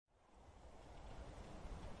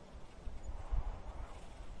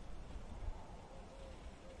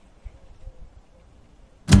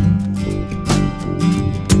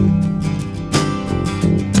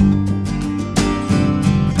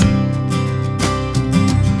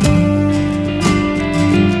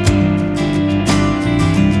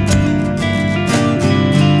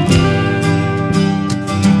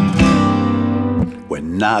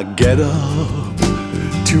I get up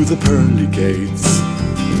to the pearly gates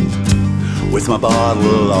with my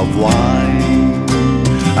bottle of wine,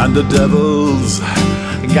 and the devil's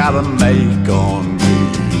got a make on me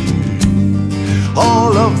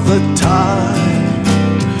all of the time,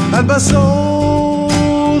 and my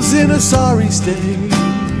soul's in a sorry state,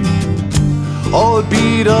 all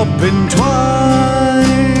beat up and twined,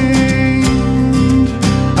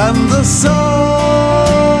 and the sun,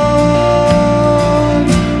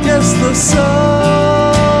 yes, the sun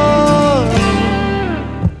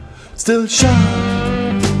still shines.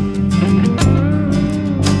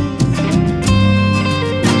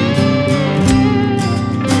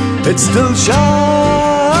 It still shines.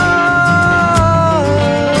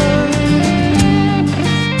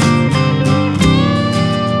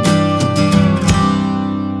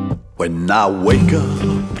 When I wake up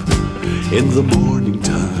in the morning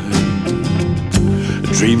time,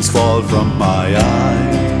 dreams fall from my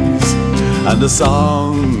eyes, and a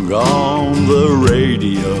song on the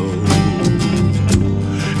radio,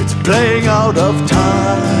 it's playing out of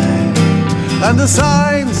time, and the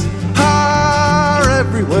signs are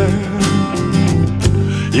everywhere.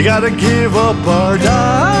 You gotta give up or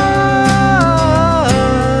die.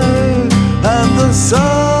 And the sun,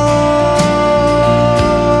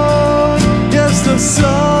 yes, the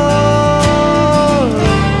sun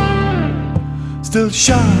still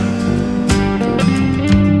shines.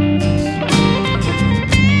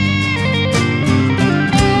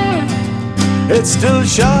 It still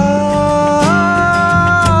shines.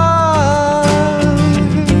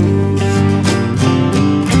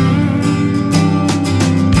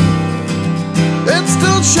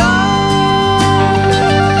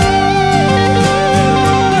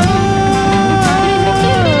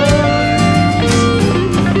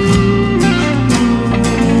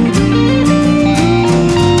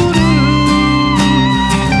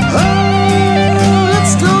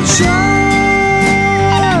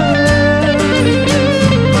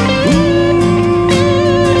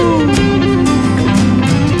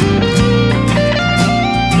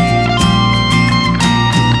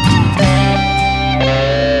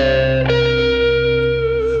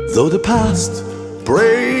 Though the past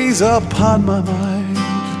preys upon my mind,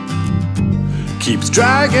 keeps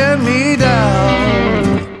dragging me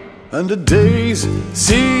down, and the days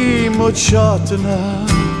seem much shorter now,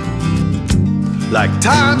 like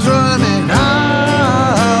time's running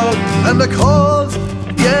out, and the cold's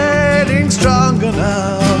getting stronger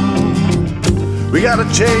now. We gotta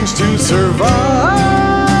change to survive,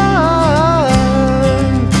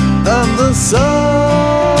 and the sun,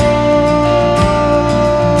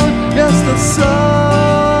 the sun,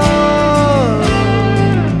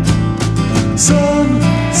 sun,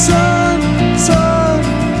 sun, sun,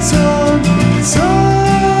 sun, sun,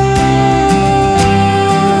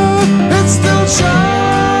 it still shines.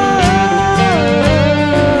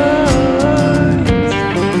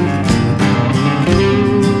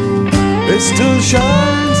 It still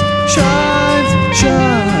shines, shines,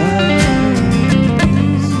 shines.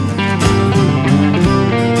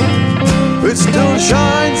 It still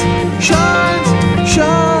shines, shines,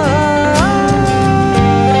 shines.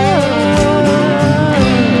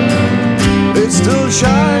 It still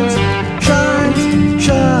shines, shines,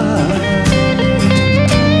 shines.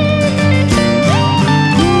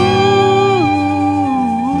 Ooh,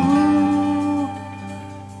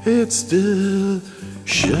 it still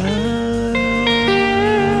shines.